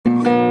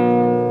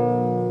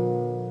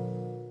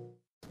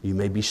You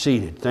may be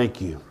seated.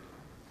 Thank you.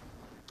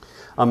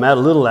 I'm a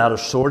little out of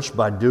sorts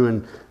by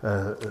doing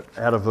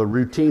out of a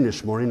routine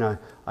this morning.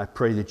 I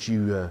pray that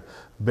you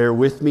bear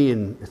with me,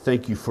 and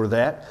thank you for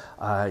that.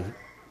 I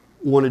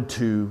wanted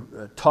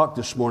to talk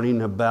this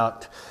morning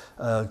about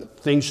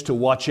things to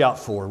watch out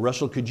for.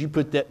 Russell, could you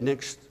put that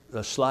next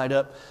slide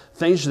up?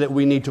 Things that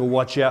we need to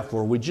watch out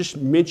for. We just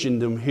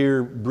mentioned them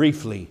here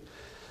briefly.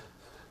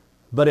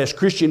 But as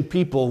Christian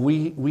people,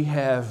 we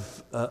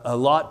have a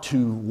lot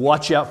to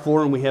watch out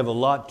for, and we have a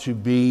lot to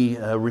be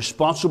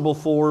responsible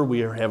for.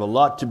 We have a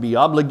lot to be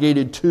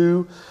obligated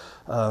to.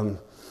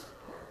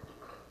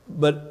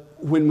 But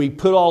when we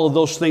put all of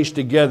those things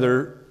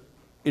together,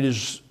 it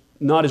is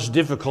not as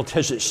difficult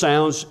as it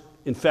sounds.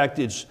 In fact,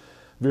 it's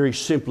very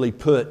simply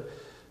put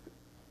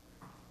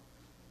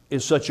in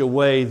such a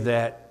way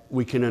that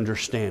we can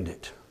understand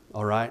it.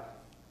 All right?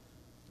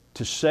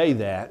 To say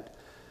that,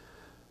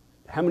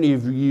 how many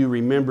of you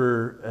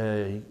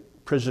remember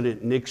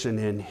President Nixon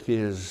and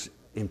his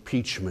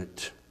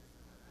impeachment?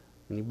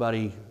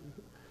 Anybody?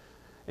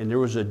 And there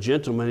was a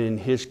gentleman in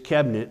his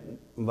cabinet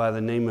by the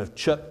name of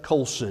Chuck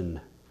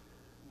Colson.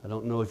 I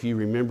don't know if you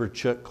remember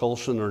Chuck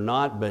Colson or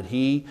not, but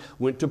he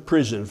went to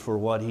prison for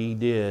what he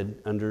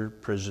did under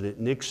President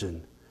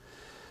Nixon.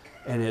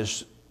 And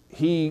as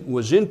he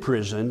was in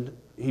prison,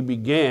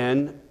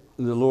 the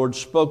Lord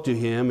spoke to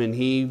him, and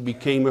he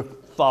became a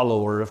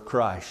follower of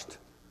Christ.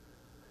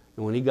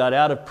 And when he got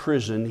out of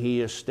prison,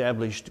 he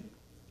established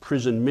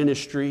prison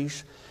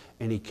ministries,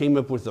 and he came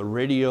up with a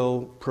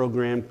radio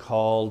program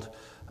called,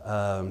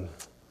 had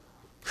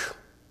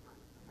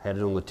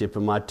it on the tip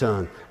of my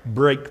tongue,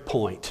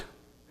 Breakpoint.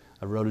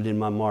 I wrote it in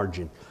my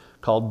margin,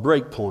 called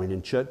Breakpoint.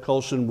 And Chuck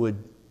Colson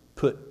would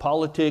put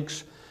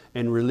politics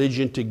and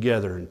religion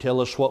together and tell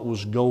us what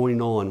was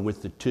going on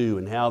with the two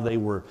and how they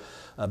were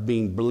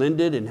being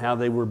blended and how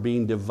they were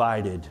being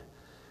divided.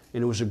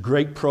 And it was a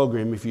great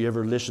program if you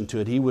ever listened to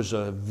it. He was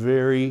a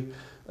very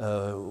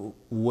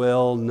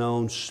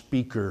well-known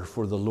speaker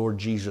for the Lord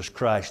Jesus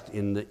Christ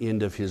in the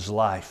end of his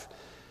life.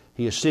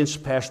 He has since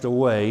passed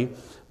away,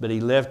 but he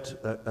left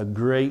a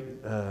great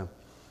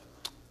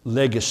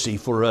legacy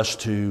for us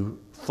to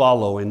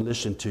follow and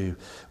listen to.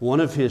 One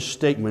of his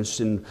statements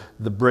in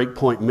the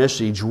Breakpoint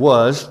message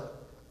was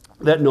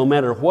that no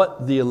matter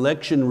what the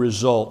election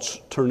results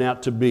turn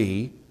out to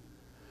be,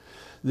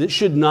 that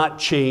should not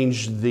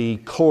change the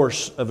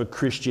course of a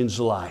Christian's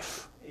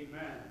life.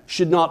 Amen.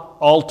 Should not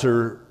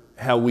alter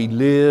how we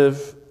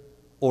live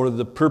or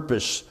the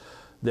purpose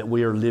that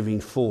we are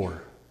living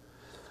for.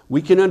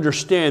 We can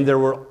understand there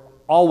will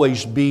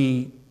always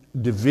be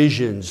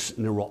divisions,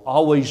 and there will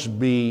always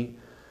be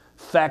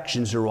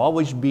factions, there will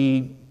always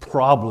be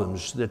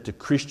problems that the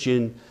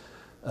Christian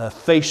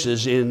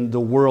faces in the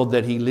world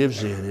that he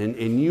lives in.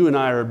 And you and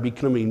I are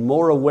becoming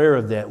more aware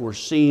of that. We're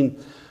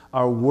seeing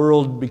our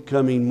world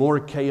becoming more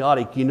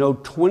chaotic.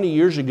 20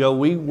 years ago,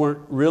 we weren't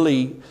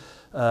really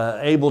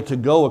able to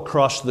go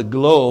across the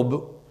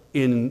globe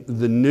in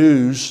the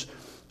news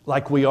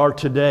like we are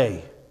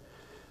today.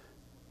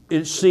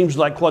 It seems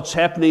like what's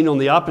happening on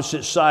the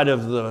opposite side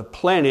of the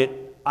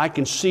planet, I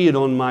can see it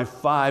on my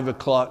 5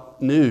 o'clock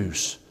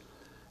news.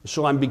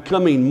 So I'm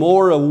becoming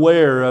more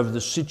aware of the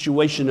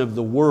situation of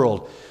the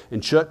world.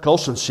 And Chuck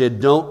Colson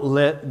said, don't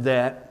let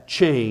that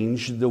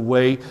change the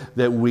way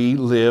that we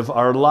live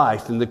our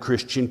life in the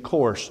Christian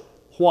course.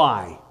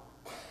 Why?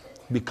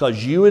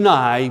 Because you and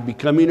I,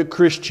 becoming a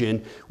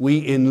Christian,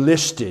 we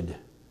enlisted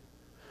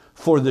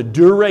for the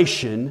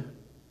duration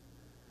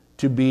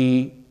to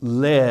be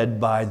led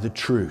by the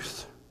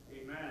truth.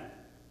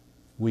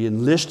 We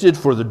enlisted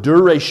for the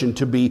duration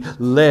to be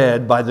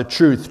led by the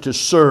truth, to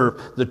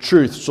serve the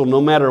truth. So no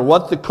matter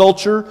what the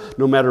culture,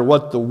 no matter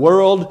what the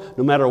world,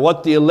 no matter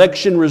what the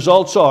election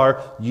results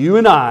are, you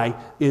and I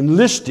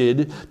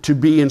enlisted to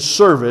be in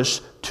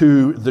service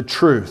to the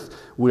truth.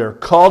 We are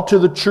called to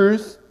the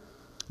truth.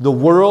 The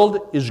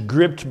world is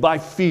gripped by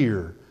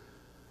fear.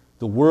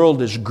 The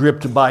world is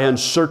gripped by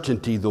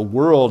uncertainty. The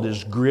world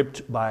is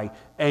gripped by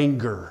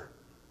anger.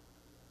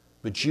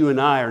 But you and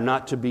I are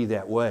not to be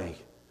that way.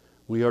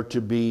 We are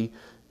to be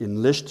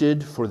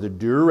enlisted for the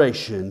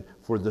duration,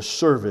 for the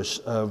service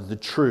of the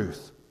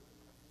truth.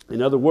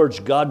 In other words,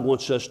 God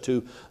wants us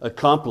to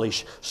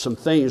accomplish some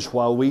things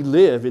while we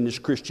live in this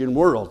Christian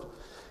world.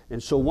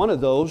 And so one of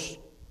those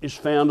is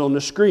found on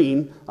the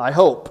screen, I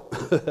hope.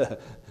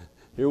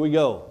 Here we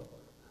go.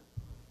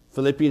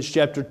 Philippians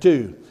chapter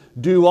 2.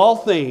 Do all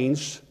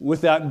things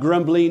without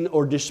grumbling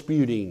or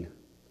disputing,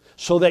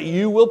 so that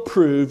you will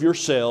prove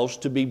yourselves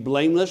to be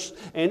blameless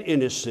and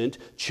innocent,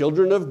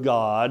 children of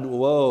God.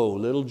 Whoa,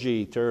 little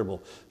g,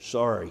 terrible.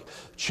 Sorry.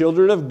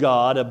 Children of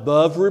God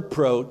above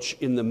reproach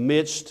in the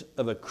midst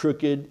of a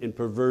crooked and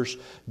perverse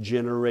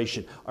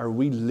generation. Are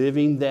we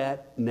living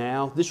that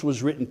now? This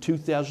was written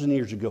 2,000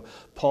 years ago.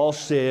 Paul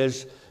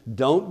says,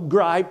 don't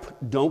gripe,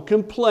 don't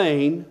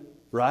complain,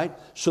 right?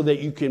 So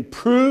that you can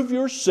prove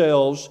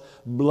yourselves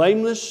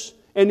blameless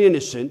and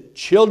innocent,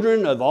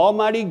 children of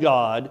Almighty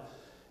God,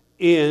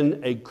 in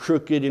a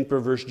crooked and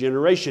perverse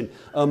generation,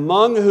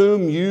 among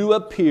whom you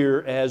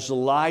appear as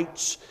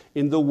lights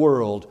in the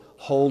world,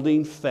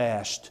 holding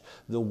fast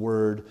the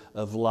word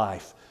of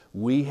life.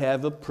 We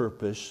have a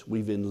purpose.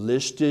 We've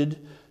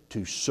enlisted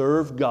to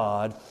serve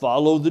God,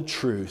 follow the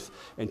truth,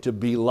 and to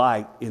be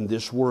light in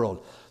this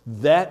world.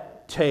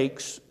 That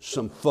takes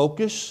some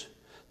focus.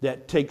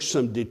 That takes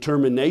some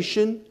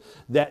determination.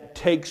 That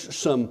takes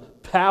some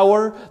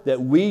power that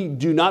we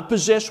do not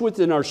possess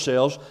within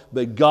ourselves,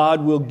 but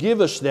God will give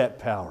us that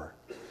power.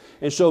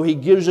 And so He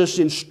gives us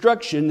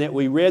instruction that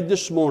we read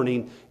this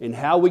morning in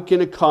how we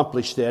can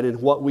accomplish that and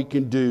what we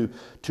can do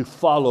to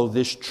follow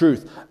this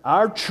truth.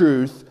 Our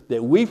truth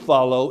that we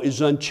follow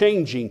is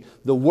unchanging.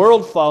 The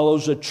world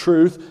follows a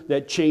truth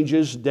that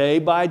changes day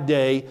by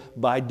day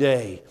by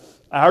day.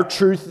 Our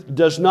truth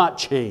does not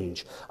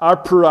change. Our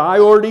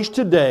priorities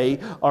today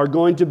are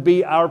going to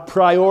be our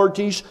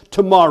priorities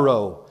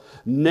tomorrow.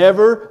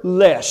 Never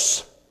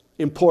less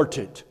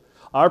important.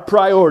 Our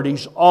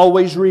priorities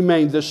always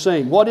remain the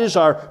same. What is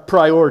our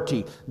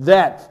priority?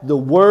 That the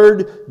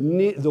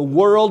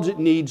world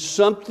needs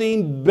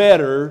something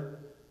better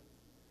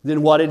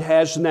than what it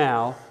has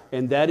now,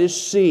 and that is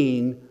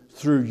seen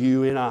through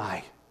you and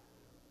I.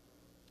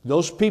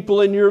 Those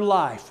people in your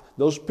life,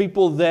 those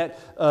people that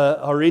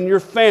are in your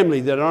family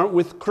that aren't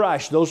with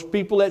Christ, those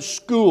people at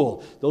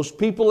school, those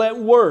people at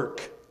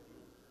work,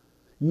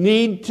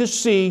 need to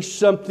see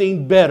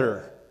something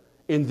better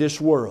in this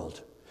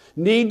world.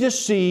 Need to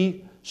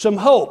see some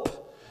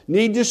hope.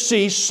 Need to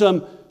see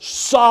some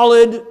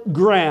solid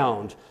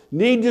ground.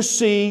 Need to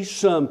see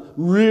some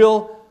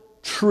real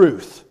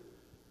truth.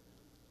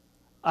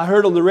 I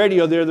heard on the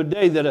radio the other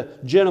day that a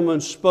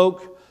gentleman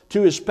spoke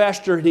to his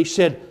pastor and he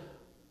said,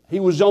 he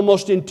was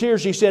almost in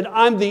tears. He said,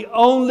 I'm the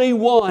only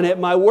one at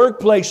my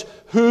workplace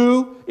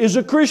who is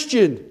a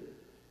Christian.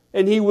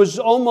 And he was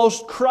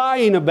almost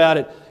crying about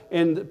it.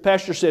 And the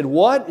pastor said,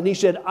 what? And he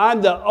said,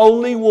 I'm the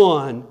only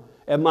one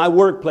at my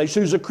workplace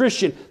who's a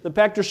Christian. The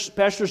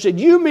pastor said,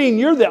 you mean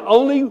you're the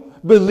only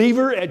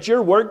believer at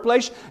your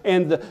workplace?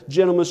 And the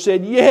gentleman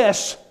said,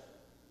 yes.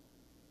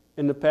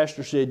 And the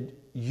pastor said,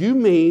 you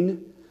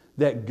mean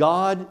that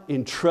God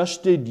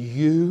entrusted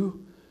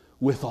you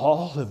with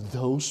all of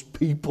those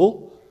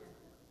people?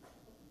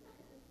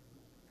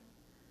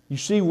 You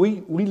see,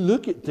 we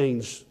look at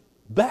things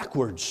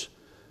backwards.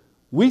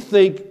 We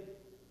think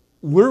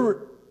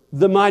we're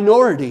the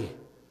minority.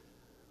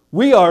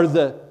 We are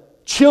the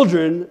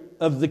children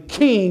of the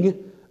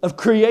King of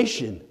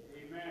creation.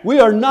 Amen.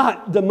 We are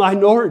not the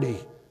minority.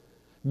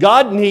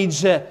 God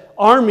needs an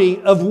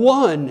army of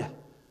one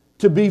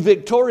to be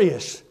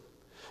victorious.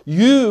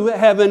 You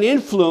have an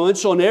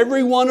influence on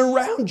everyone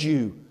around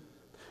you.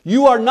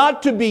 You are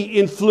not to be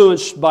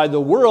influenced by the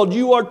world.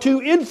 You are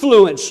to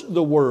influence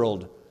the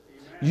world.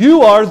 Amen.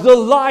 You are the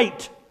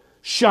light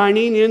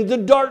shining in the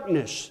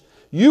darkness.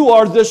 You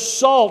are the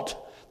salt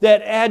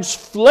that adds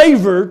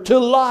flavor to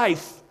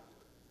life.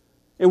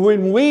 And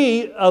when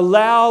we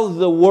allow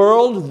the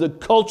world, the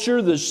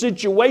culture, the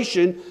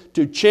situation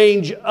to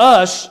change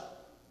us,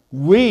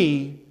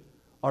 we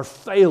are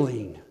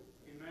failing.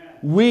 Amen.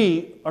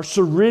 We are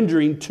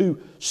surrendering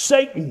to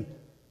Satan.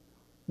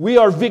 We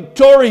are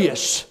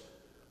victorious.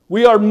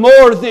 We are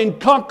more than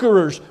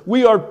conquerors.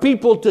 We are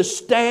people to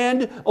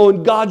stand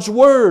on God's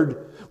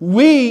Word.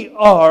 We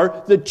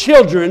are the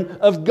children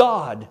of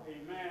God.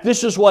 Amen.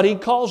 This is what He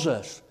calls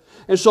us.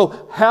 And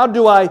so how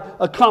do I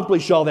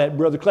accomplish all that,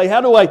 Brother Clay? How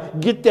do I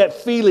get that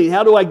feeling?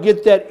 How do I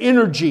get that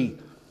energy?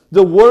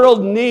 The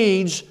world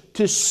needs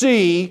to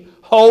see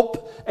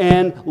hope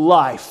and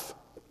life.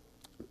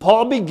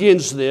 Paul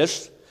begins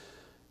this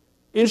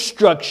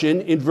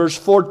instruction in verse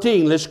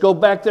 14. Let's go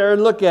back there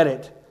and look at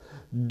it.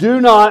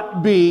 Do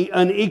not be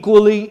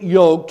unequally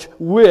yoked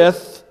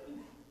with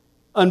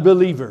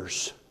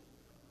unbelievers.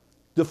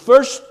 The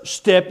first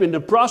step in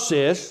the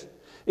process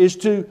is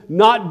to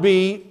not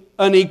be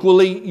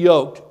unequally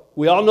yoked.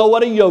 We all know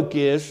what a yoke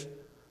is,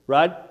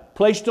 right?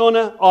 Placed on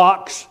an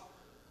ox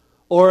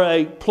or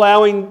a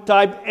plowing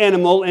type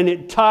animal, and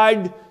it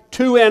tied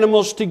two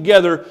animals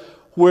together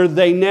where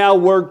they now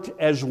worked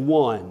as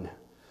one.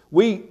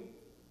 We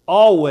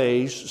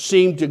always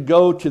seem to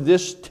go to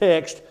this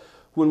text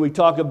when we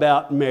talk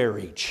about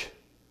marriage.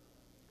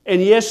 And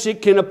yes,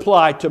 it can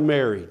apply to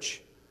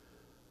marriage.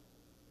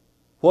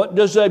 What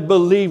does a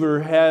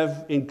believer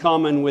have in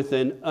common with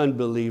an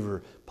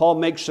unbeliever? Paul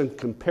makes some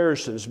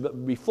comparisons,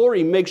 but before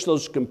he makes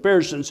those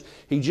comparisons,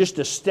 he just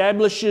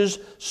establishes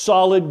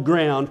solid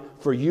ground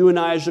for you and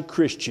I as a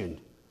Christian.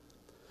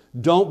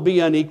 Don't be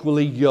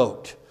unequally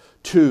yoked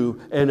to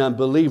an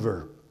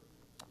unbeliever.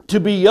 To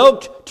be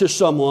yoked to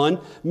someone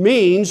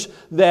means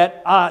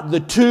that the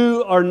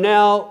two are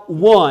now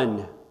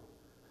one.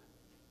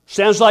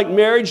 Sounds like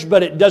marriage,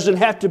 but it doesn't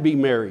have to be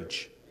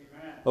marriage.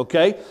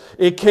 Okay?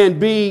 It can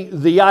be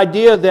the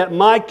idea that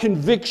my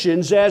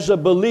convictions as a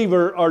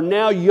believer are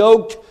now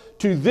yoked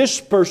to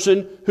this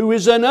person who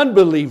is an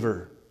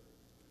unbeliever.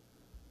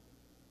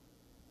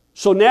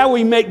 So now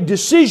we make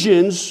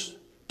decisions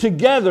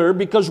together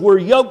because we're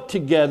yoked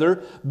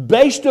together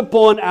based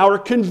upon our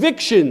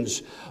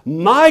convictions.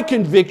 My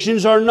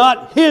convictions are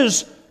not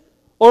his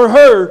or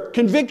her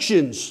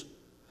convictions.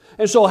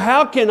 And so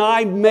how can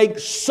I make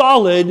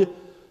solid,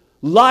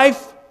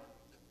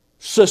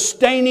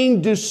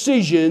 life-sustaining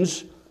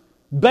decisions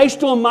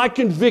based on my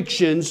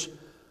convictions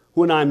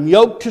when I'm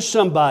yoked to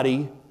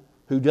somebody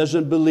who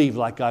doesn't believe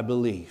like I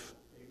believe?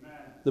 Amen.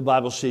 The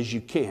Bible says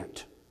you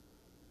can't,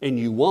 and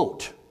you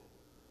won't.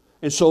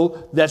 And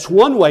so that's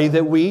one way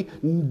that we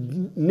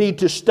need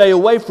to stay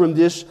away from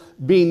this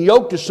being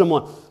yoked to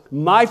someone.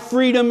 My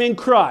freedom in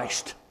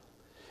Christ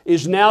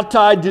is now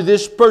tied to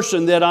this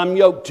person that I'm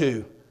yoked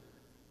to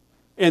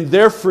and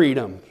their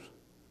freedom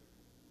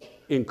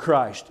in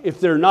Christ.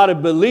 If they're not a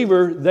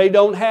believer, they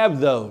don't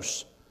have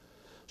those.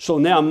 So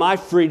now my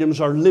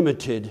freedoms are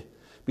limited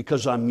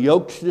because I'm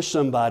yoked to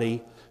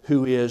somebody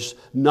who is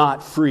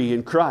not free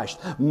in Christ.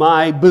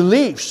 My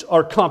beliefs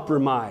are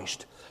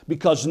compromised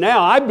because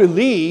now I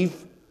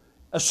believe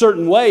a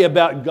certain way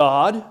about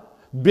God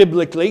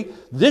biblically.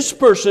 This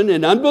person,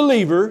 an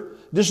unbeliever,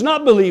 does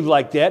not believe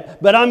like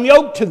that, but I'm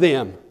yoked to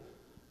them.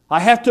 I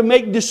have to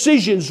make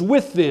decisions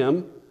with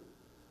them.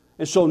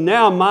 And so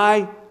now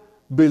my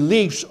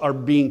beliefs are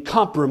being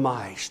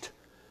compromised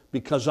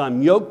because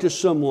I'm yoked to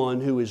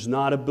someone who is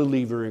not a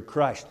believer in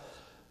Christ.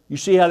 You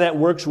see how that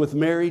works with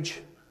marriage?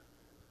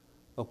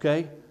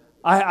 Okay?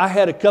 I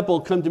had a couple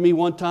come to me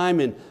one time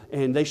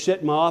and they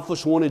sat in my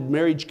office, wanted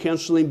marriage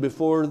counseling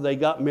before they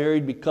got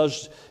married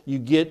because you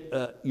get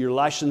your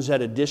license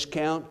at a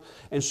discount.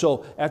 And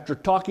so after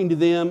talking to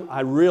them,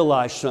 I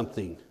realized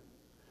something.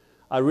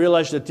 I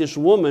realized that this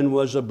woman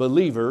was a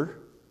believer,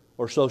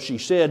 or so she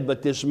said,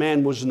 but this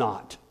man was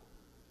not.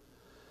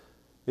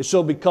 And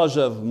so because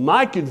of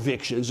my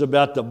convictions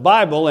about the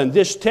Bible and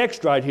this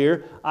text right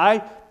here,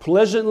 I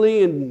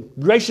pleasantly and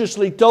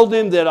graciously told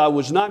them that I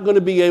was not going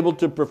to be able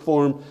to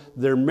perform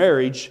their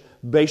marriage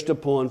based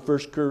upon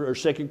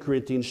 2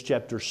 Corinthians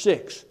chapter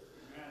 6.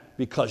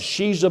 Because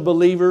she's a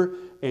believer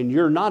and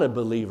you're not a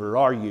believer,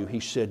 are you? He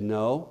said,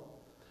 no.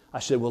 I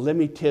said, well, let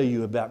me tell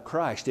you about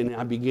Christ. And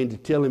I began to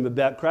tell him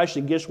about Christ,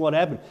 and guess what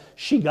happened?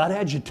 She got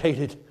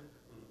agitated.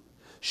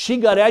 She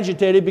got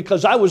agitated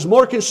because I was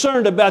more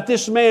concerned about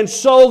this man's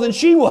soul than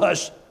she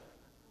was.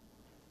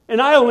 And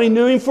I only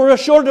knew him for a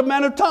short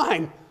amount of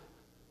time.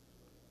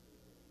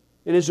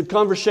 And as the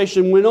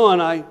conversation went on,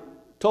 I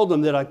told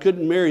them that I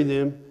couldn't marry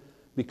them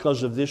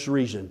because of this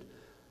reason.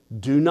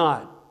 Do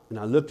not, and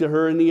I looked at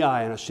her in the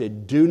eye and I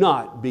said, do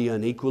not be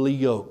unequally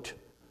yoked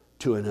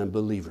to an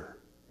unbeliever.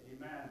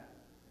 Amen.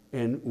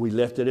 And we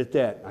left it at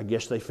that. I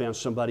guess they found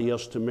somebody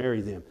else to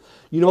marry them.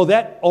 You know,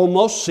 that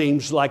almost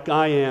seems like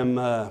I'm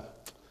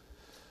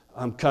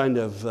kind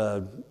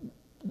of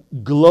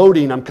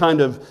gloating. I'm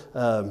kind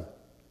of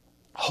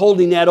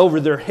holding that over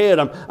their head.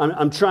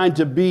 I'm trying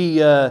to be,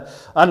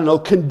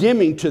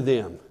 condemning to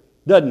them,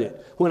 doesn't it?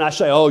 When I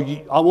say,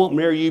 I won't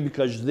marry you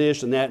because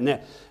this and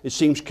that, it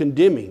seems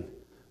condemning.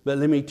 But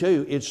let me tell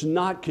you, it's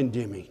not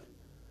condemning.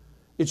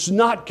 It's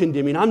not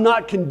condemning. I'm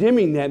not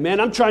condemning that man.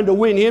 I'm trying to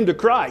win him to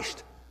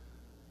Christ.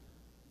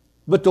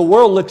 But the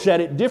world looks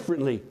at it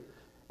differently.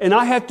 And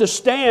I have to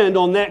stand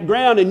on that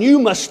ground, and you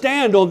must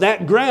stand on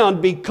that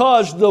ground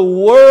because the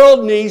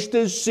world needs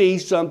to see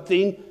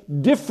something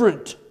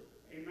different.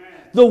 Amen.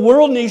 The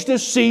world needs to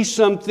see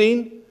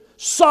something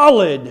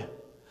solid.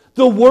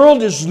 The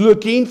world is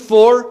looking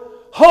for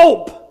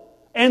hope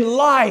and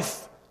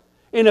life.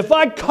 And if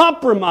I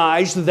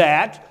compromise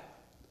that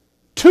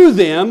to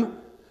them,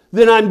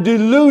 then I'm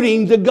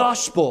diluting the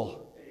gospel.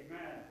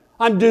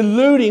 I'm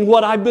diluting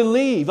what I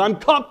believe. I'm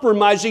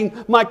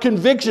compromising my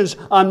convictions.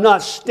 I'm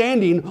not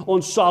standing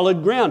on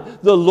solid ground.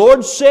 The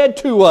Lord said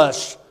to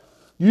us,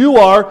 you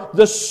are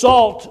the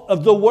salt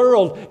of the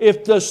world.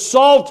 If the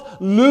salt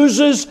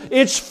loses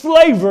its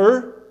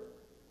flavor,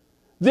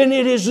 then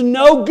it is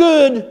no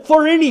good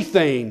for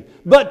anything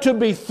but to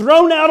be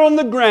thrown out on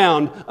the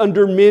ground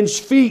under men's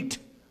feet.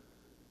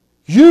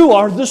 You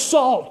are the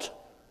salt.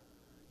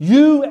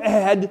 You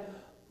add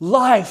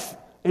life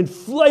and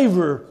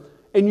flavor,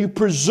 and you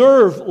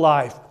preserve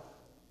life.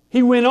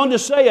 He went on to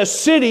say, a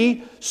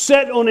city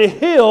set on a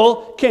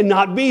hill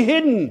cannot be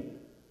hidden.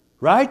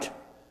 Right?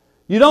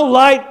 You don't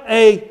light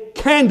a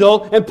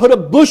candle and put a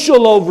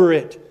bushel over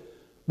it,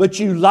 but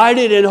you light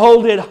it and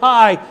hold it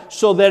high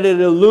so that it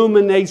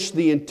illuminates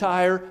the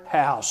entire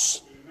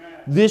house. Amen.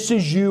 This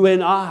is you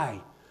and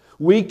I.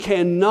 We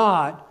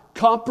cannot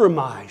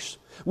compromise.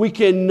 We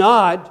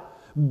cannot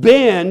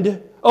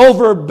bend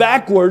over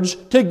backwards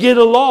to get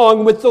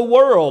along with the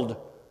world.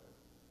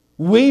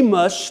 We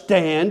must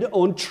stand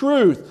on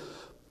truth.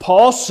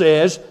 Paul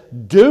says,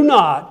 do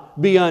not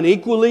be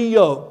unequally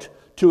yoked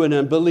to an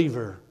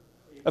unbeliever.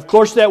 Of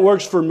course, that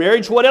works for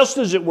marriage. What else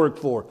does it work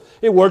for?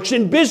 It works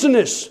in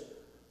business.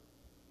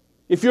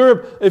 If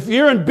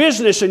you're in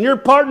business and your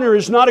partner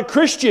is not a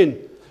Christian,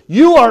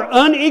 you are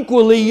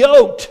unequally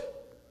yoked.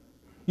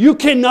 You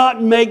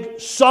cannot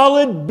make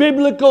solid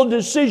biblical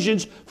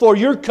decisions for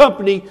your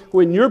company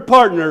when your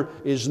partner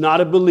is not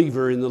a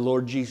believer in the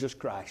Lord Jesus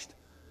Christ.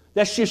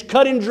 That's just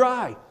cut and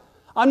dry.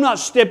 I'm not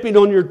stepping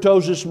on your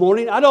toes this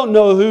morning. I don't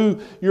know who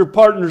your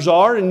partners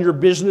are in your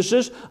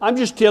businesses. I'm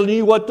just telling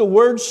you what the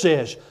Word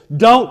says.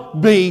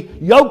 Don't be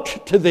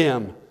yoked to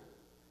them.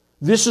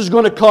 This is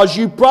going to cause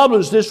you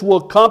problems. This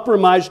will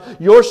compromise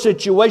your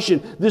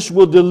situation. This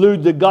will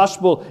dilute the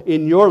gospel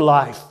in your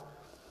life.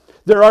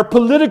 There are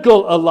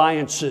political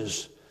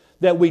alliances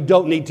that we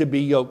don't need to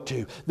be yoked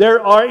to.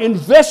 There are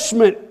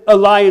investment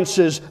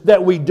alliances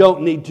that we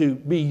don't need to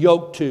be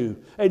yoked to.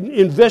 And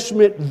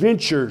investment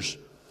ventures.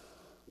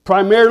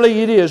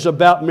 Primarily it is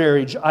about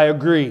marriage, I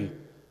agree.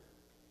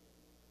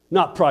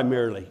 Not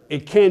primarily.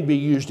 It can be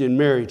used in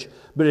marriage,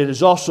 but it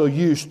is also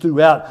used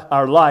throughout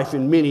our life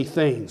in many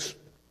things.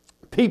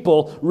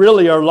 People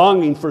really are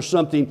longing for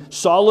something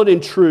solid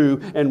and true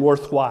and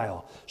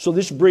worthwhile. So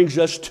this brings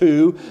us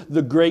to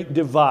the great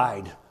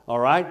divide, all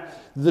right?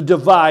 The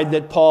divide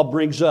that Paul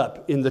brings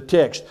up in the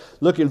text.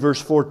 Look in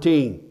verse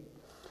 14.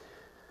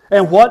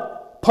 And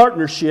what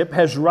partnership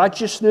has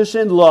righteousness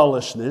and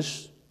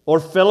lawlessness, or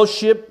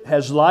fellowship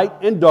has light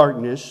and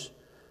darkness?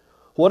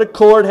 What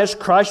accord has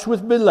Christ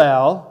with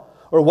Belial,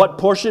 or what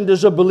portion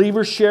does a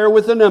believer share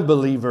with an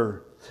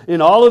unbeliever?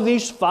 In all of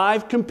these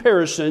 5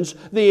 comparisons,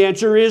 the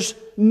answer is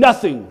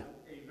nothing.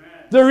 Amen.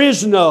 There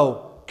is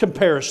no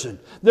comparison.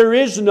 There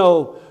is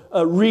no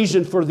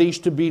reason for these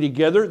to be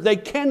together. They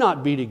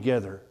cannot be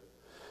together.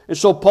 And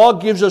so Paul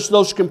gives us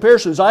those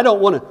comparisons. I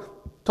don't want to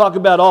talk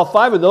about all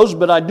 5 of those,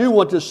 but I do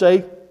want to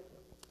say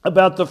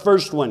about the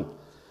first one.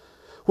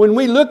 When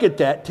we look at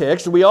that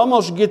text, we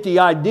almost get the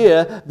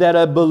idea that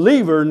a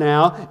believer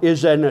now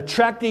is an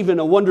attractive and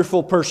a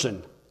wonderful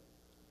person.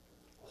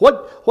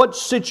 What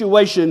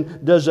situation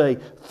does a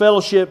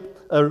fellowship,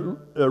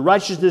 a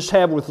righteousness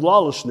have with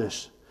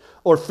lawlessness?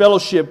 Or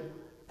fellowship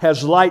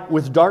has light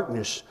with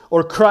darkness?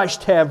 Or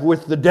Christ have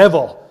with the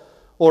devil?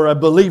 Or a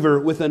believer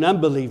with an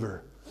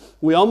unbeliever?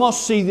 We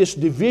almost see this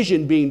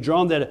division being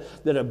drawn that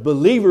a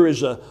believer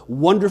is a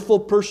wonderful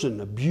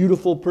person, a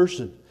beautiful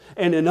person.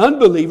 And an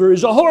unbeliever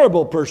is a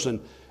horrible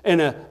person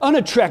and an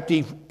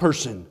unattractive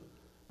person.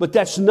 But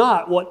that's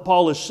not what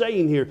Paul is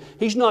saying here.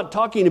 He's not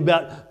talking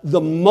about the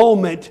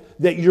moment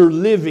that you're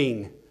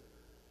living.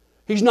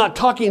 He's not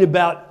talking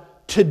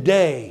about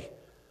today.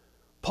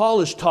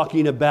 Paul is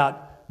talking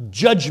about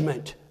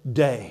judgment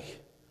day.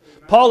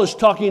 Paul is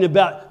talking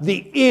about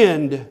the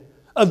end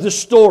of the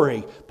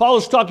story. Paul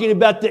is talking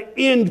about the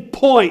end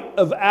point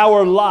of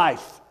our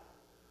life.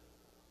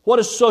 What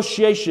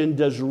association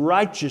does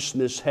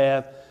righteousness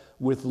have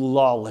with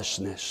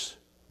lawlessness?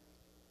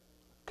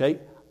 Okay?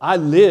 I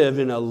live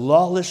in a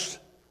lawless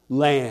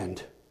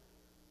land.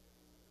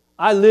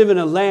 I live in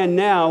a land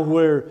now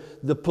where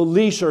the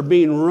police are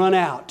being run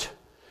out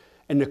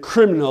and the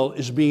criminal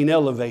is being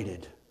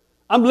elevated.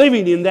 I'm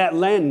living in that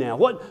land now.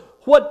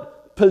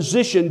 What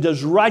position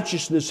does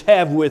righteousness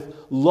have with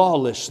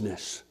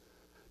lawlessness?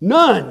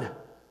 None.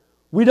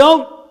 We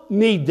don't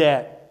need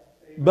that,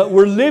 but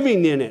we're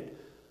living in it.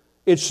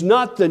 It's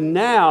not the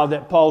now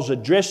that Paul's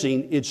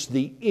addressing, it's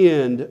the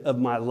end of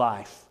my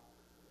life.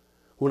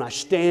 When I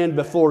stand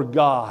before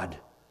God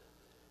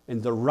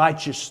and the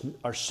righteous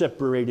are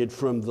separated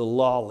from the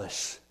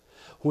lawless.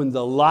 When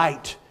the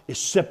light is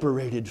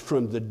separated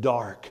from the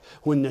dark.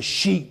 When the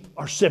sheep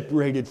are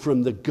separated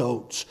from the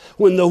goats.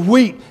 When the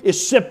wheat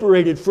is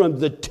separated from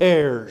the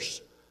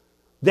tares.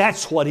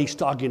 That's what he's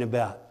talking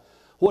about.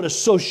 What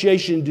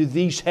association do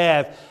these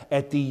have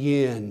at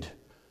the end?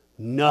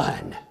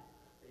 None.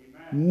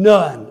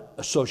 None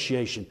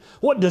association.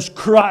 What does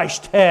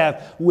Christ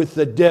have with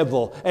the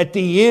devil? At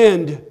the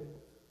end,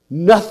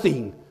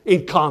 nothing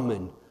in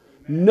common.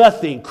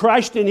 Nothing.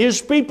 Christ and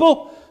His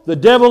people, the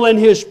devil and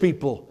his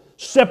people,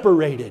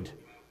 separated.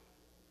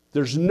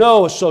 There's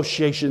no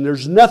association.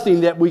 There's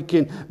nothing that we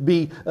can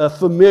be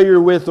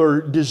familiar with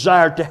or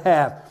desire to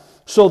have.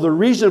 So the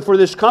reason for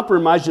this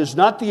compromise is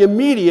not the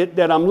immediate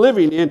that I'm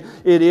living in.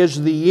 It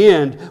is the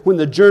end, when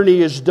the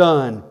journey is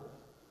done.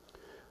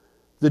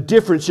 The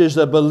difference is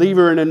a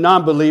believer and a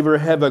non-believer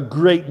have a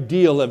great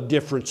deal of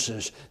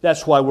differences.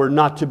 That's why we're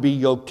not to be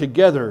yoked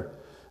together.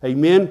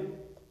 Amen?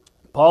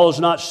 Paul is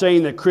not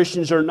saying that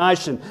Christians are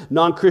nice and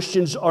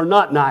non-Christians are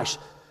not nice.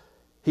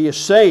 He is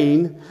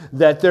saying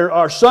that there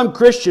are some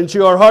Christians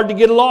who are hard to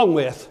get along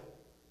with.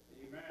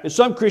 Amen. And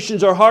some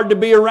Christians are hard to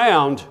be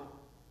around.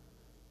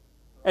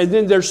 And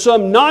then there's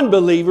some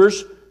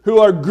non-believers who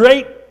are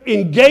great,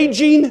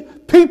 engaging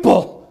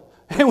people.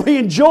 And we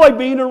enjoy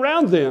being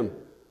around them.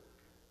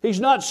 He's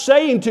not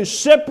saying to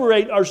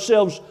separate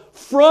ourselves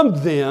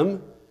from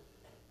them.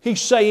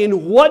 He's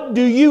saying, what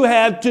do you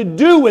have to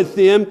do with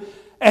them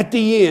at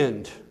the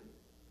end?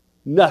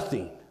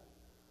 Nothing.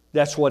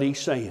 That's what he's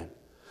saying.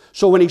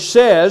 So when he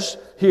says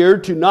here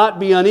to not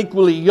be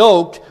unequally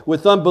yoked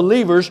with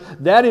unbelievers,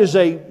 that is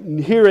a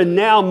here and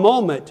now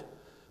moment.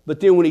 But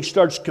then when he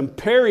starts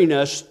comparing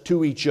us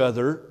to each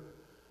other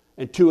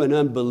and to an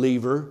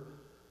unbeliever,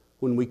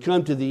 when we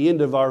come to the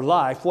end of our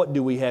life, what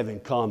do we have in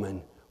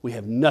common? We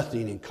have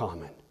nothing in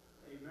common.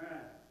 Amen.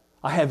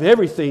 I have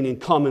everything in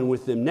common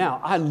with them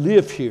now. I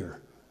live here.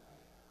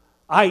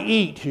 I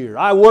eat here.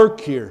 I work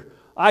here.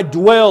 I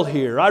dwell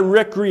here. I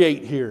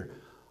recreate here.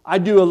 I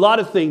do a lot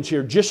of things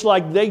here just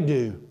like they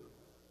do.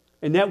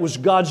 And that was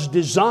God's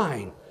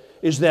design,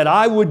 is that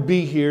I would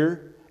be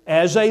here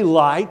as a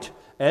light,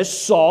 as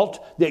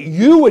salt, that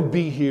you would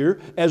be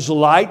here as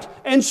light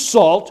and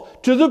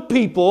salt to the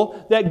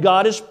people that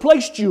God has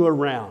placed you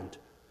around.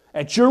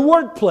 At your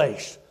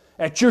workplace,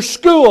 at your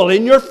school,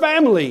 in your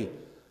family.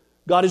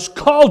 God has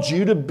called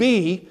you to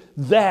be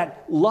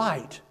that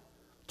light,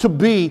 to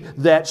be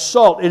that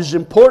salt. It is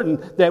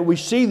important that we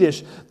see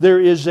this. There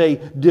is a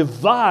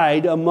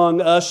divide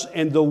among us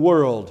and the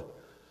world,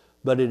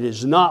 but it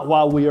is not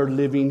while we are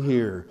living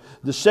here.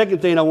 The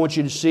second thing I want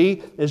you to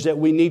see is that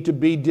we need to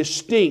be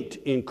distinct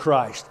in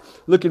Christ.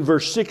 Look at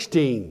verse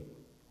 16.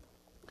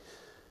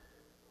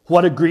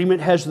 What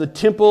agreement has the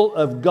temple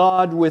of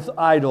God with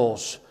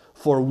idols?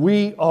 For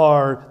we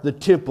are the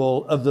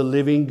temple of the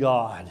living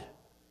God.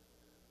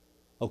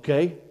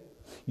 Okay?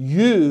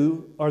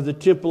 You are the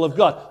temple of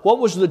God. What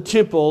was the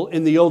temple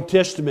in the Old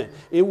Testament?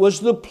 It was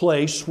the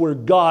place where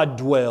God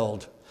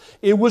dwelled.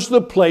 It was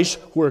the place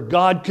where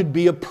God could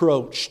be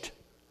approached.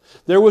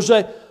 There was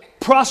a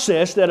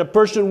process that a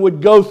person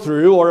would go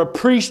through, or a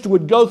priest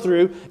would go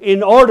through,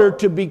 in order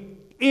to be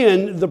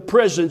in the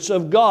presence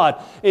of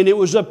God. And it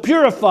was a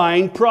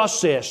purifying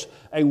process,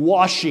 a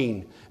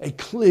washing, a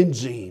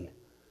cleansing.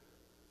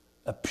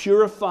 A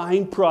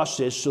purifying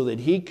process so that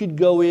he could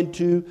go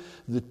into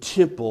the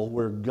temple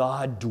where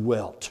God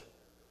dwelt.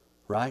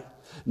 Right?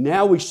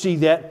 Now we see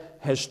that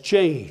has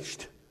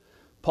changed.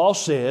 Paul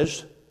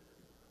says,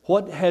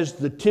 what has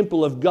the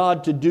temple of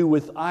God to do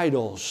with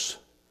idols?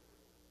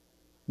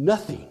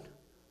 Nothing.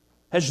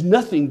 Has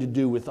nothing to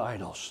do with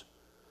idols.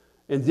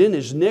 And then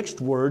his next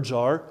words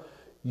are,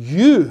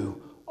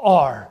 you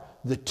are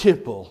the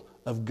temple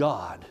of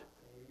God.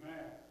 Amen.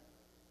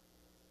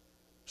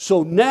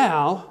 So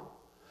now,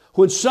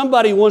 when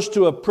somebody wants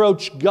to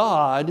approach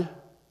God,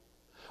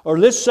 or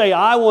let's say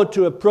I want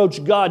to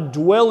approach God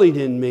dwelling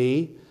in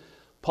me,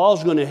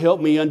 Paul's going to help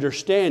me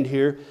understand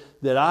here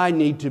that I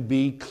need to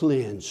be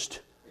cleansed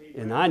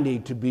and I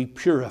need to be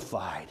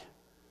purified.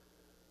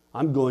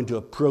 I'm going to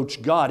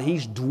approach God.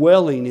 He's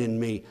dwelling in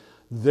me.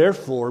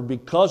 Therefore,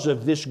 because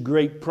of this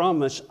great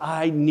promise,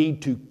 I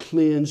need to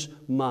cleanse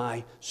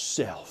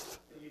myself.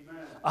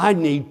 Amen. I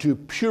need to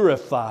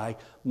purify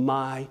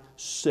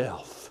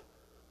myself.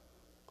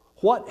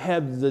 What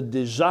have the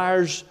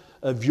desires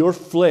of your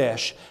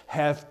flesh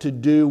have to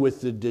do with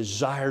the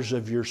desires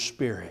of your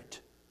spirit?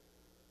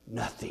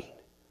 Nothing.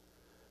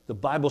 The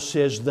Bible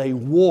says they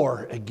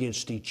war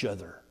against each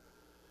other.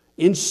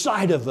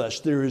 Inside of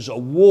us there is a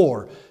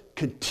war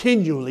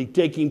continually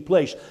taking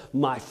place.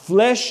 My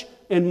flesh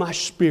and my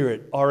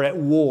spirit are at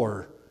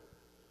war.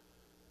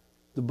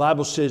 The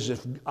Bible says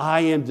if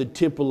I am the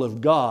temple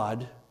of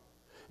God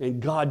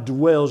and God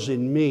dwells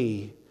in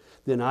me,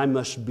 then I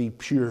must be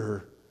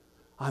pure.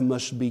 I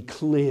must be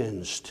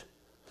cleansed.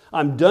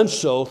 I'm done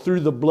so through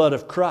the blood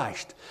of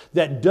Christ.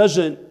 That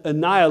doesn't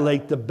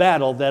annihilate the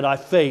battle that I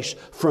face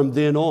from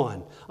then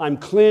on. I'm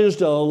cleansed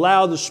to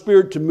allow the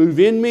Spirit to move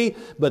in me,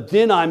 but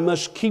then I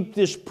must keep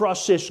this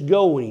process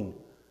going.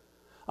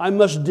 I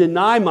must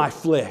deny my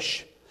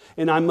flesh,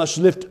 and I must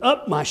lift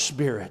up my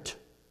spirit.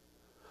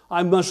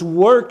 I must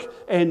work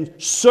and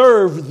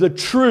serve the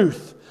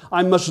truth.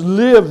 I must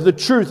live the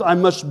truth. I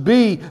must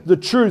be the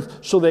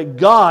truth so that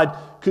God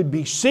could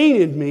be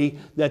seen in me,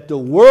 that the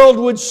world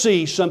would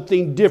see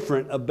something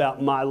different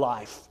about my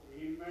life.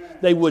 Amen.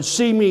 They would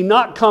see me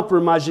not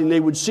compromising. They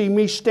would see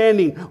me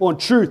standing on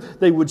truth.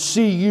 They would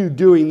see you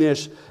doing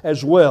this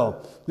as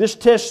well. This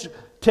text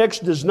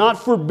does not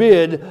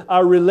forbid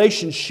our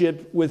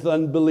relationship with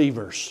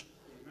unbelievers.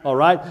 All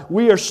right?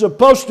 We are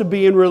supposed to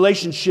be in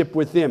relationship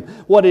with them.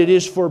 What it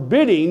is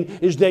forbidding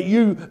is that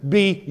you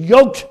be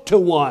yoked to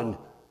one.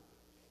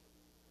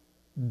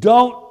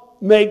 Don't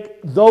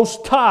make those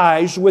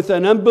ties with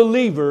an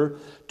unbeliever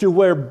to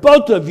where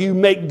both of you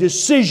make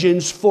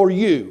decisions for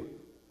you.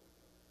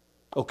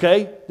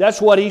 Okay?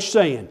 That's what he's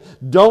saying.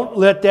 Don't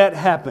let that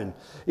happen.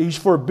 He's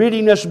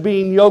forbidding us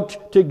being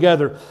yoked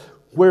together,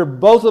 where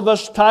both of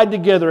us tied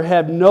together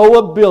have no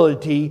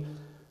ability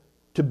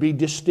to be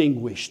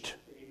distinguished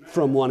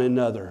from one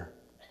another.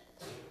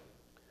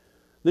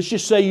 Let's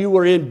just say you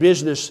were in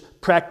business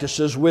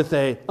practices with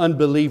an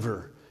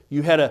unbeliever.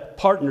 You had a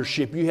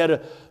partnership. You had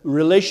a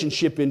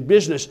relationship in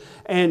business.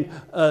 And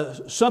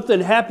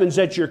something happens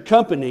at your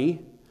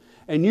company,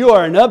 and you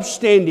are an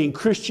upstanding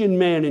Christian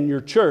man in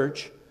your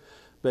church,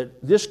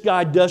 but this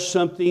guy does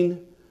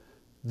something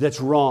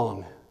that's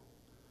wrong.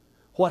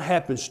 What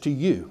happens to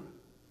you?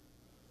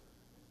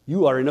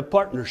 You are in a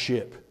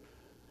partnership.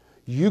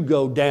 You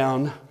go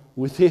down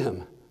with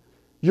him.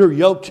 You're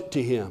yoked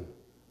to him.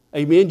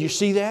 Amen? Do you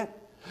see that?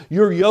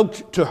 You're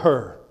yoked to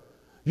her.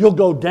 You'll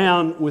go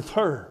down with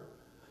her.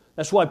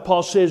 That's why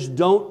Paul says,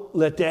 don't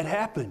let that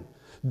happen.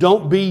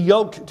 Don't be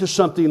yoked to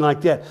something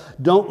like that.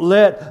 Don't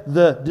let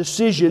the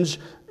decisions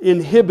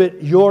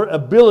inhibit your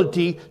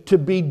ability to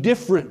be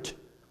different.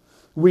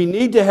 We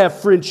need to have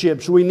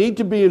friendships. We need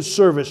to be in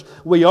service.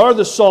 We are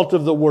the salt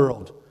of the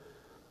world.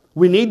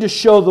 We need to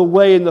show the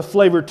way and the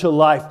flavor to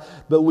life,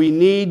 but we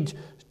need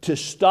to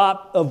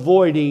stop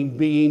avoiding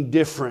being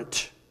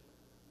different.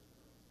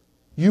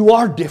 You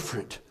are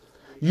different.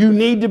 You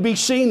need to be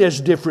seen as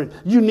different.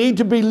 You need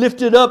to be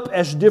lifted up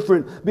as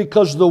different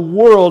because the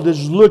world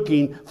is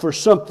looking for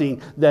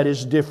something that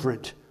is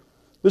different.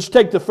 Let's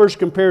take the first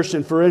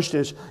comparison, for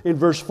instance, in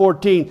verse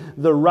 14,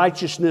 the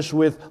righteousness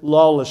with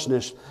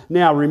lawlessness.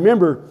 Now,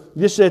 remember,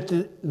 this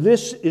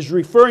is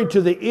referring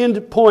to the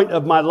end point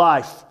of my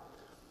life.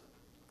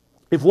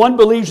 If one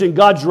believes in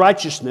God's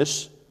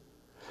righteousness,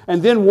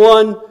 and then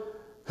one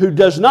who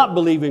does not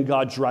believe in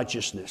God's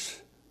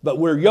righteousness, but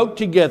we're yoked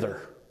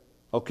together,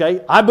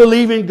 okay? I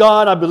believe in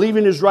God, I believe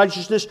in His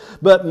righteousness,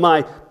 but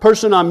my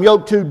person I'm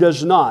yoked to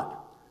does not.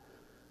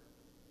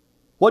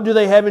 What do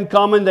they have in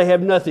common? They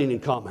have nothing in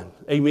common.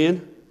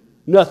 Amen?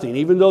 Nothing,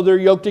 even though they're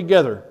yoked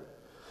together.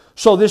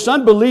 So this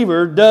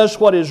unbeliever does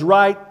what is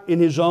right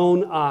in his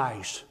own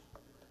eyes.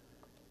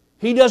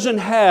 He doesn't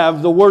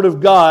have the Word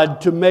of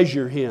God to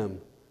measure him.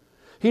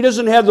 He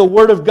doesn't have the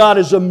Word of God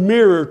as a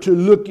mirror to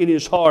look in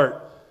his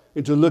heart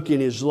and to look in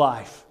his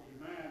life.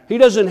 Amen. He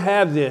doesn't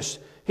have this.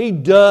 He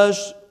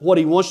does what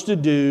he wants to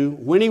do,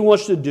 when he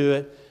wants to do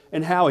it,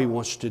 and how he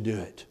wants to do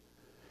it.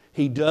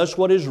 He does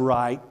what is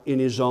right in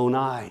his own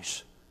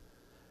eyes.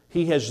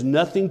 He has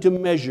nothing to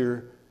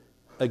measure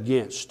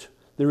against.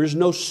 There is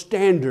no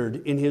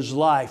standard in his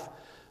life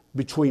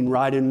between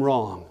right and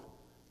wrong,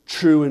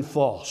 true and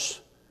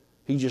false.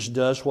 He just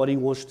does what he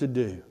wants to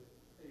do.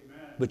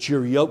 Amen. But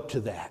you're yoked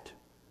to that.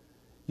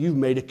 You've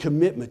made a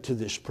commitment to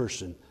this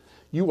person.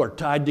 You are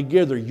tied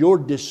together. Your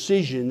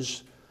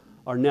decisions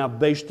are now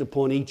based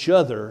upon each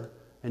other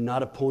and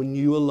not upon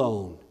you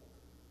alone.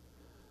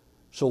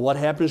 So what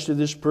happens to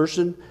this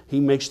person?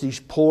 He makes these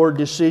poor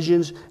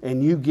decisions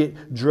and you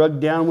get drugged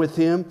down with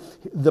him.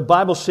 The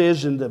Bible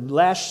says in the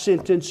last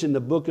sentence in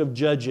the book of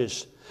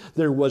Judges,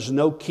 there was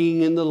no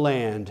king in the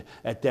land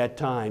at that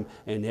time,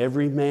 and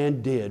every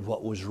man did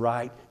what was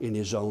right in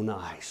his own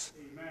eyes.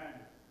 Amen.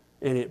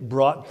 And it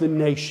brought the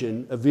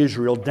nation of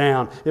Israel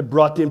down. It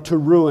brought them to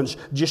ruins,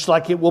 just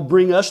like it will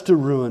bring us to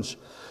ruins.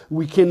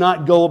 We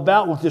cannot go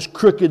about with this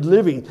crooked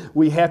living.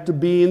 We have to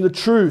be in the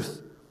truth.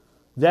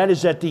 That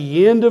is at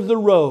the end of the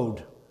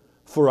road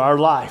for our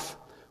life.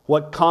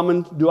 What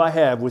common do I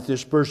have with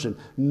this person?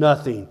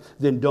 Nothing.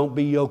 Then don't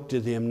be yoked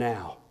to them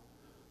now.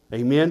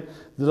 Amen?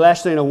 The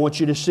last thing I want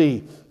you to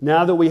see,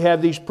 now that we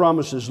have these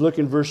promises, look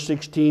in verse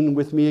 16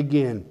 with me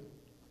again.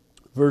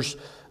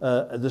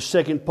 The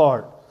second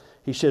part.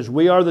 He says,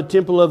 we are the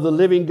temple of the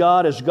living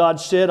God. As God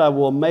said, I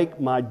will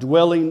make my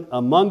dwelling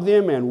among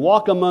them and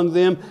walk among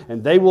them,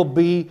 and I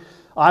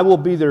will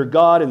be their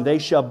God, and they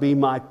shall be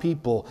my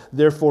people.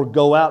 Therefore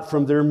go out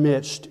from their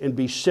midst and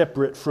be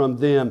separate from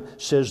them,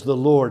 says the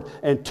Lord,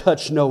 and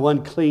touch no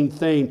unclean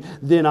thing.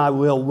 Then I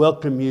will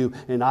welcome you,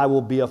 and I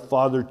will be a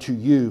father to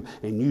you,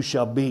 and you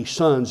shall be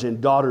sons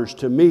and daughters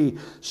to me,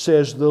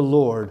 says the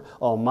Lord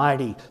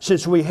Almighty.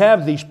 Since we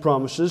have these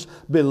promises,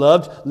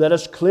 beloved, let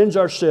us cleanse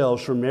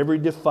ourselves from every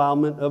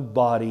defilement of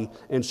body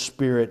and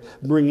spirit,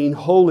 bringing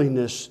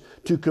holiness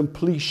to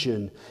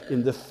completion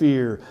in the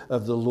fear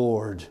of the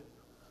Lord.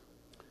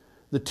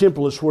 The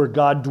temple is where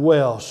God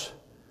dwells.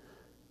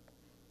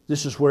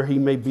 This is where He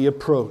may be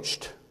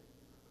approached.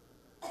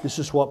 This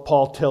is what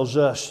Paul tells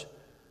us.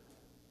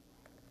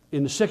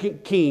 In the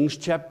 2 Kings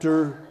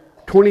chapter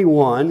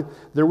 21,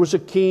 there was a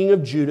king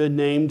of Judah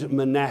named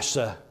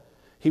Manasseh.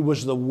 He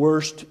was the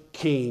worst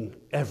king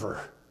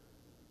ever.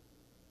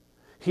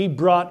 He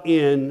brought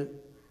in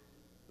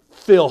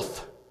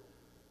filth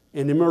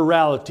and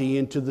immorality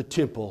into the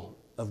temple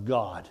of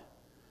God.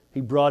 He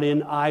brought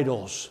in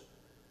idols.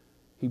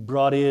 He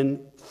brought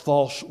in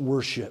false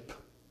worship.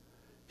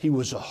 He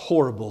was a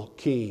horrible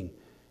king.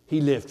 He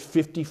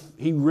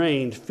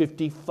reigned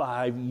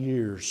 55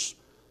 years.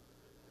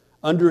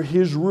 Under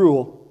his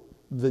rule,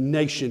 the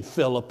nation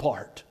fell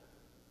apart.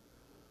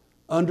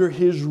 Under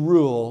his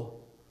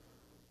rule,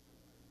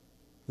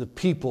 the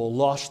people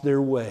lost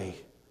their way.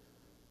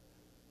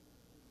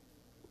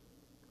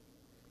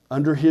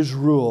 Under his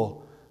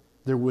rule,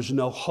 there was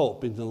no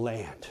hope in the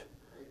land.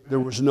 There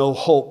was no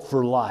hope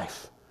for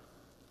life.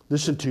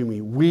 Listen to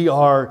me. We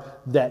are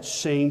that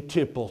same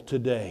temple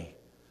today.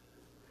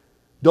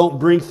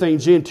 Don't bring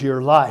things into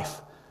your life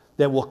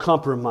that will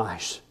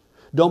compromise.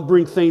 Don't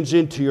bring things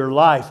into your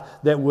life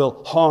that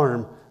will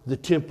harm the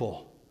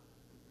temple.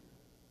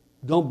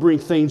 Don't bring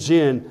things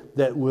in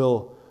that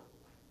will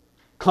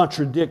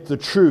contradict the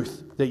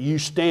truth that you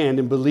stand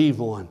and believe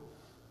on.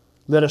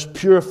 Let us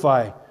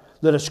purify.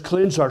 Let us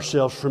cleanse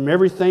ourselves from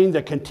everything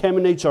that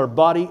contaminates our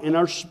body and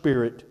our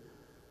spirit.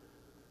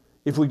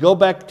 If we go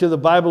back to the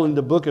Bible in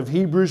the book of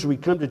Hebrews, we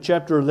come to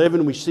chapter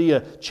 11, we see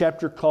a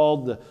chapter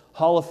called the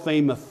Hall of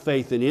Fame of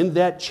Faith. And in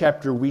that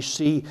chapter, we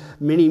see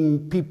many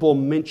people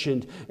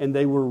mentioned, and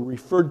they were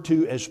referred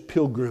to as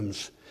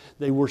pilgrims.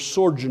 They were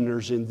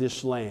sojourners in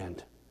this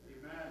land,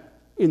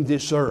 in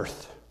this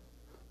earth.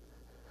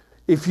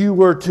 If you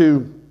were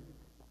to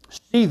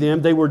see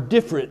them, they were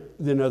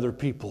different than other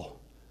people.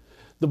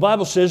 The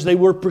Bible says they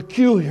were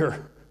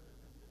peculiar.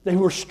 They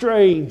were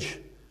strange.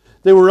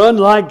 They were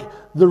unlike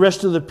the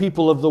rest of the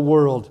people of the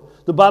world.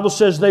 The Bible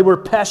says they were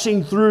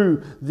passing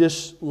through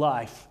this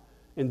life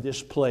and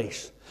this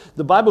place.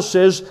 The Bible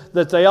says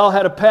that they all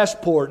had a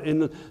passport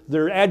and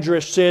their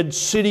address said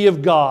City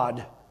of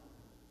God.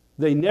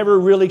 They never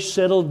really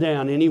settled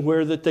down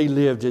anywhere that they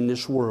lived in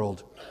this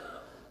world.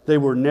 They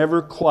were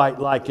never quite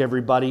like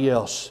everybody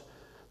else.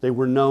 They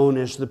were known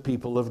as the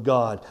people of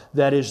God.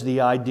 That is the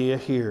idea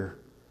here.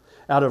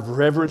 Out of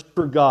reverence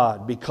for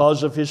God,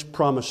 because of His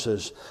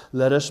promises,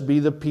 let us be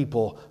the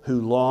people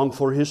who long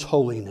for His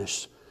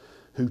holiness,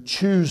 who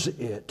choose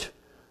it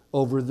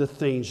over the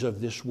things of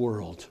this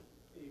world.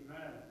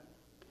 Amen.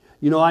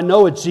 You know, I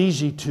know it's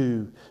easy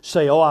to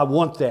say, oh, I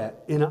want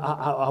that, and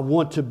I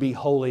want to be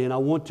holy, and I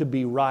want to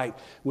be right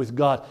with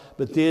God.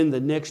 But then the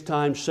next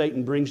time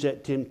Satan brings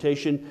that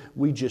temptation,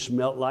 we just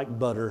melt like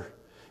butter,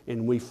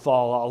 and we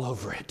fall all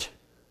over it.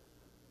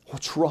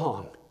 What's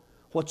wrong?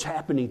 What's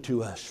happening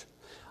to us?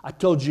 I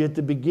told you at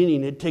the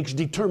beginning, it takes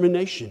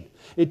determination.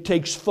 It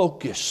takes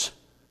focus.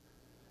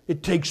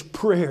 It takes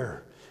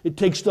prayer. It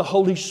takes the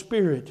Holy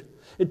Spirit.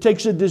 It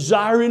takes a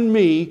desire in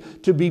me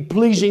to be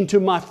pleasing to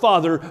my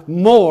Father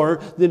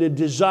more than a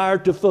desire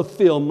to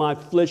fulfill my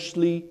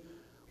fleshly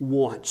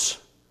wants.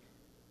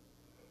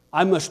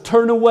 I must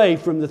turn away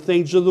from the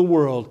things of the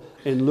world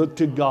and look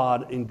to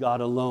God and God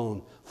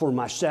alone for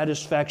my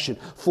satisfaction,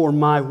 for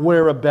my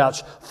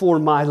whereabouts, for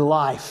my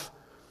life.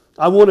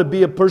 I want to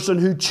be a person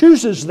who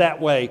chooses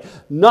that way,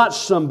 not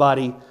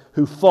somebody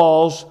who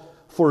falls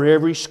for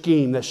every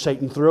scheme that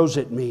Satan throws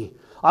at me.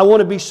 I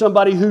want to be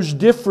somebody who's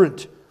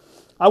different.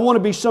 I want to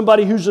be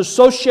somebody who's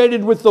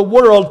associated with the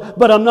world,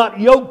 but I'm not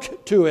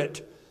yoked to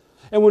it.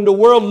 And when the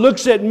world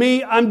looks at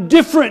me, I'm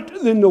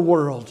different than the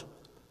world.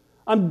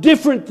 I'm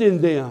different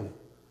than them.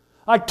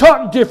 I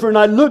talk different.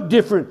 I look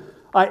different.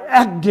 I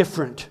act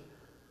different.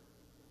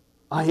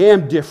 I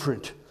am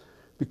different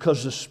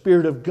because the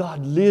Spirit of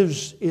God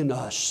lives in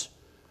us.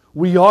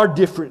 We are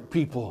different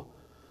people.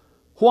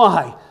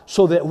 Why?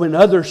 So that when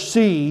others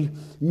see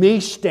me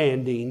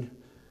standing,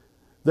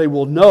 they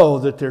will know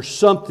that there's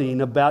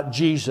something about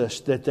Jesus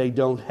that they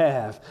don't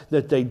have,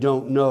 that they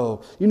don't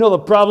know. You know, the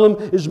problem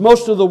is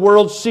most of the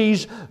world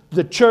sees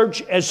the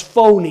church as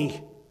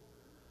phony.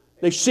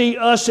 They see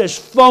us as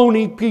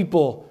phony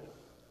people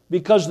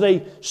because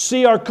they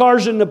see our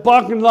cars in the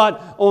parking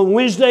lot on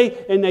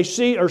Wednesday and they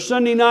see, or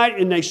Sunday night,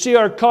 and they see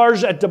our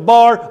cars at the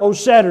bar on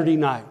Saturday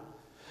night.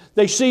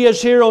 They see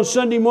us here on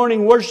Sunday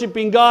morning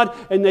worshiping God,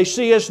 and they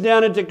see us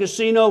down at the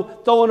casino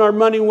throwing our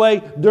money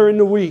away during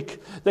the week.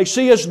 They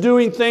see us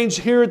doing things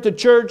here at the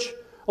church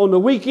on the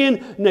weekend,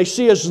 and they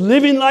see us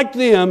living like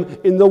them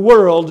in the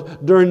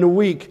world during the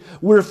week.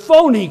 We're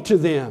phony to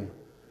them.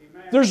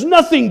 Amen. There's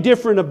nothing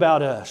different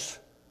about us.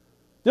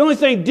 The only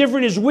thing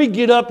different is we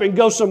get up and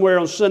go somewhere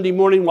on Sunday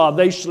morning while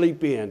they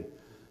sleep in.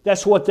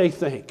 That's what they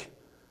think.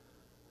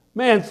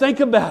 Man, think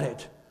about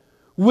it.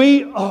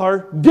 We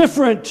are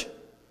different.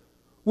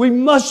 We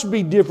must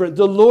be different.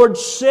 The Lord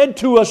said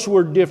to us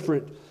we're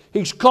different.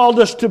 He's called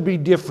us to be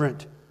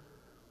different.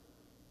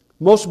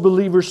 Most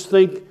believers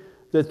think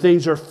that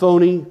things are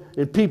phony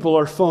and people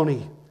are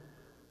phony.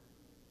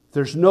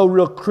 There's no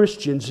real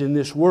Christians in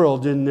this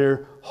world, and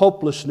their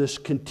hopelessness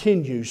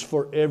continues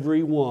for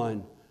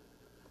everyone.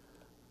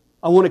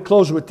 I want to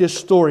close with this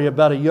story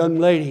about a young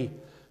lady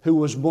who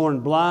was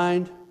born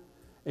blind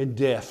and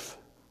deaf.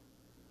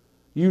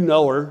 You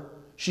know her.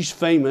 She's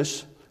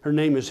famous. Her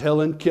name is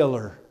Helen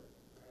Keller.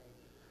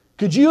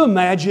 Could you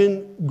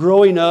imagine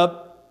growing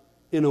up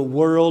in a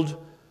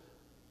world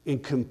in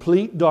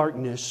complete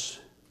darkness,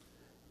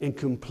 in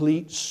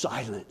complete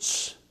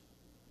silence?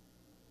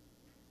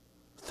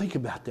 Think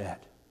about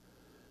that.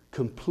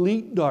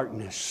 Complete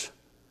darkness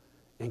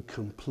and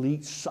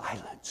complete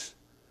silence.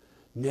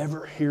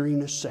 Never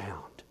hearing a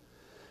sound.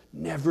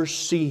 Never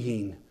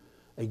seeing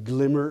a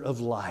glimmer of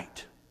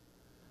light.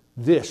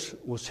 This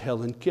was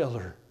Helen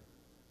Keller.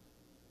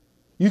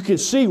 You can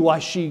see why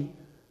she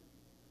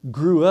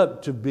grew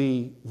up to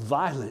be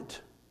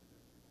violent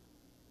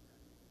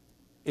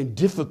and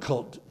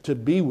difficult to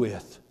be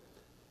with.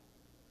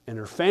 And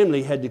her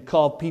family had to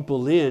call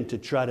people in to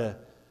try to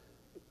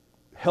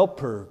help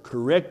her,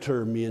 correct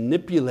her,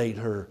 manipulate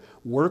her,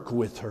 work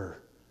with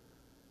her.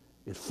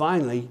 And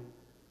finally,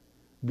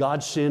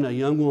 God sent a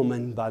young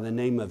woman by the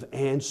name of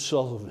Anne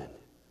Sullivan.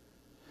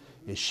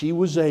 And she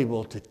was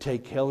able to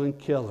take Helen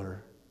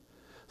Keller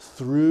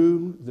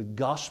through the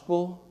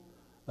gospel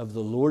of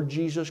the Lord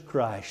Jesus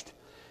Christ.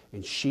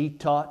 And she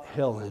taught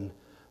Helen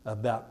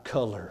about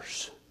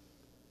colors.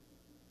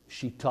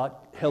 She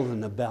taught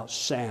Helen about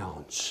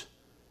sounds.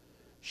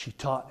 She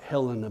taught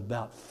Helen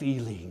about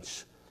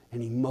feelings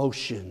and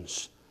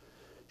emotions.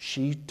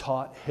 She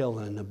taught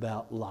Helen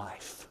about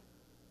life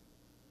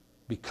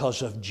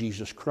because of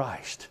Jesus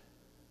Christ.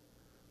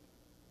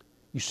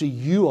 You see,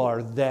 you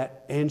are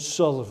that Anne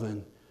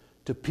Sullivan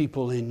to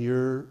people in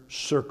your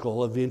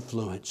circle of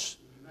influence.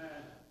 Amen.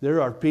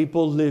 There are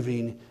people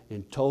living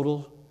in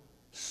total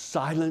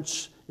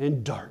silence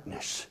and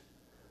darkness.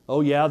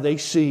 Oh yeah, they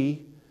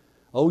see.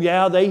 Oh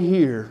yeah, they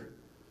hear.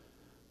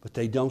 But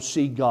they don't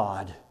see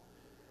God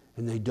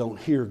and they don't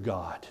hear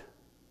God.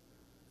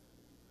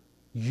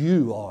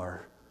 You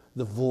are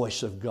the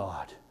voice of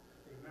God.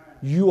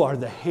 You are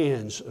the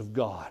hands of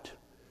God.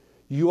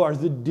 You are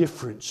the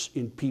difference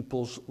in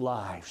people's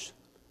lives.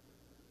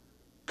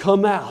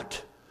 Come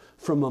out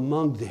from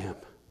among them.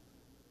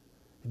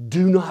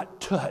 Do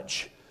not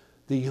touch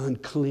the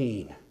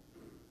unclean.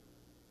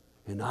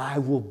 And I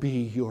will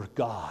be your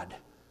God.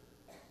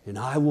 And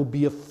I will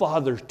be a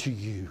father to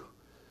you.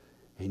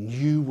 And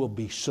you will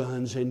be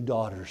sons and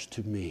daughters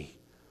to me.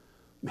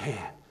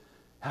 Man,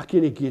 how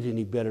can it get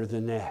any better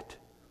than that?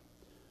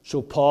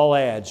 So Paul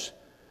adds,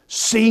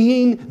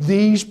 seeing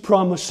these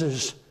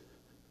promises,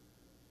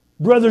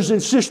 brothers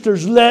and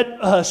sisters, let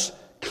us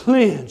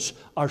cleanse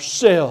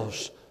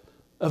ourselves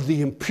of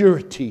the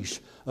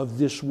impurities of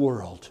this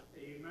world.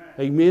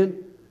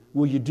 Amen?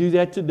 Will you do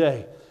that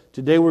today?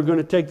 Today we're going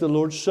to take the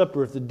Lord's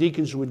Supper. If the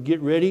deacons would get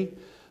ready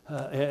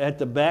at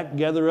the back,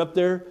 gather up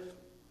there.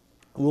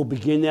 We'll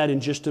begin that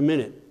in just a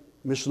minute.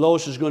 Miss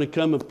Lois is going to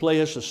come and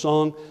play us a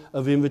song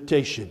of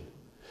invitation.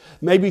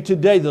 Maybe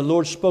today the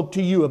Lord spoke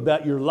to you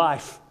about your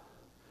life.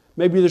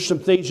 Maybe there's some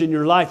things in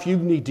your life you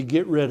need to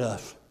get rid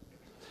of.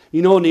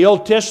 You know, in the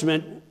Old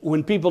Testament,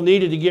 when people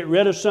needed to get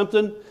rid of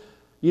something,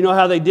 you know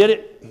how they did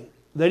it?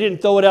 They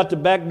didn't throw it out the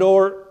back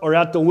door or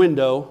out the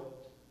window.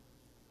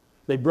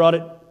 They brought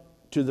it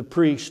to the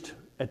priest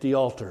at the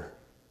altar.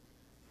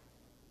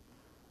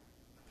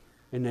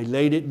 And they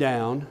laid it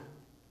down,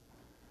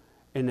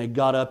 and they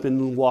got up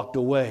and walked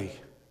away.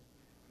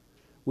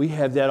 We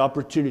have that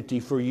opportunity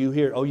for you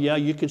here. Oh yeah,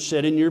 you can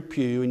sit in your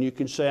pew and you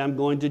can say, I'm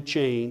going to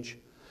change.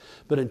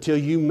 But until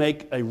you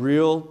make a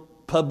real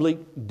public,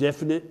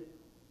 definite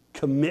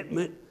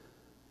commitment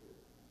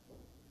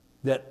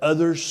that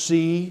others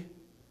see,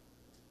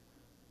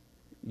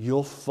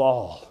 you'll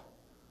fall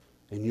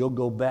and you'll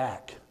go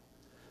back.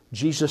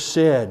 Jesus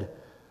said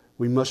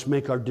we must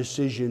make our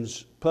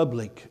decisions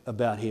public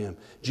about Him.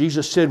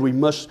 Jesus said we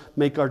must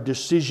make our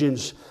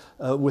decisions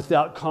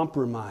without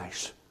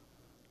compromise.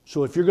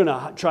 So if you're going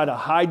to try to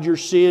hide your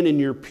sin in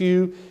your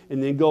pew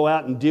and then go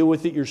out and deal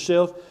with it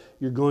yourself,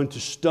 you're going to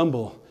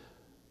stumble.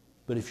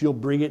 But if you'll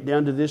bring it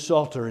down to this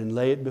altar and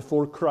lay it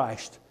before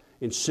Christ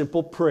in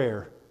simple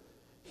prayer,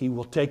 He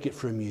will take it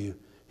from you.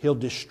 He'll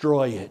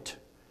destroy it,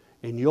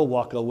 and you'll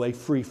walk away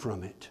free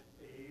from it.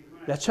 Amen.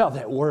 That's how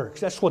that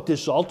works. That's what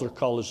this altar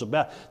call is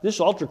about.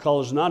 This altar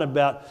call is not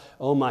about,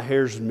 oh, my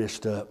hair's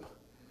messed up,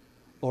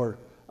 or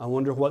I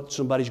wonder what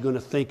somebody's going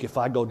to think if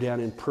I go down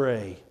and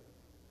pray.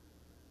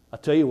 I'll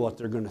tell you what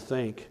they're going to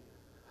think.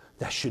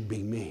 That should be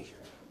me.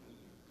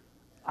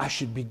 I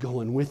should be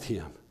going with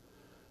him.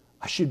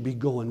 I should be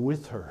going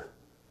with her.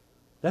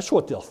 That's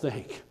what they'll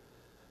think.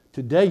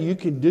 Today you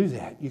can do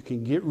that. You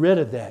can get rid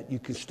of that. You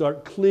can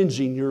start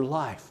cleansing your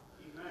life.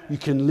 Amen. You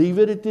can leave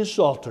it at this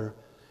altar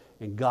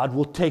and God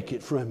will take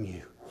it from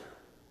you.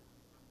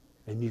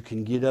 And you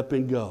can get up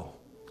and go.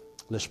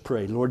 Let's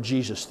pray. Lord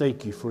Jesus,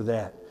 thank you for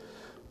that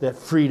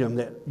freedom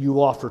that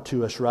you offer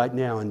to us right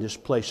now in this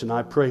place. And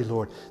I pray,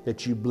 Lord,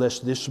 that you bless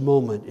this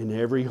moment in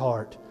every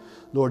heart.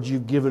 Lord,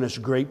 you've given us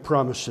great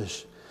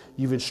promises.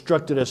 You've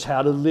instructed us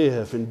how to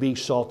live and be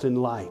salt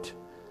and light.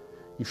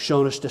 You've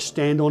shown us to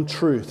stand on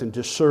truth and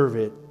to serve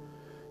it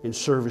in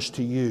service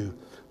to you.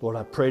 Lord,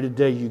 I pray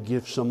today you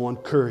give someone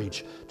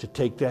courage to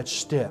take that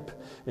step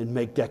and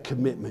make that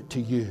commitment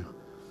to you.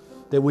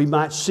 That we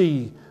might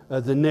see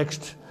the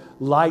next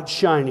light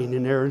shining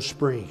in Aaron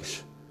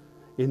Springs,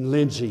 in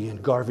Lindsay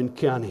and Garvin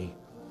County.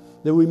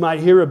 That we might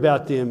hear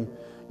about them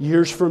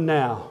years from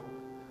now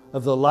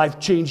of the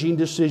life-changing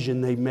decision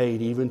they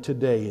made even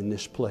today in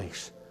this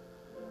place.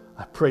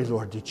 I pray,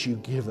 Lord, that you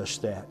give us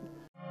that.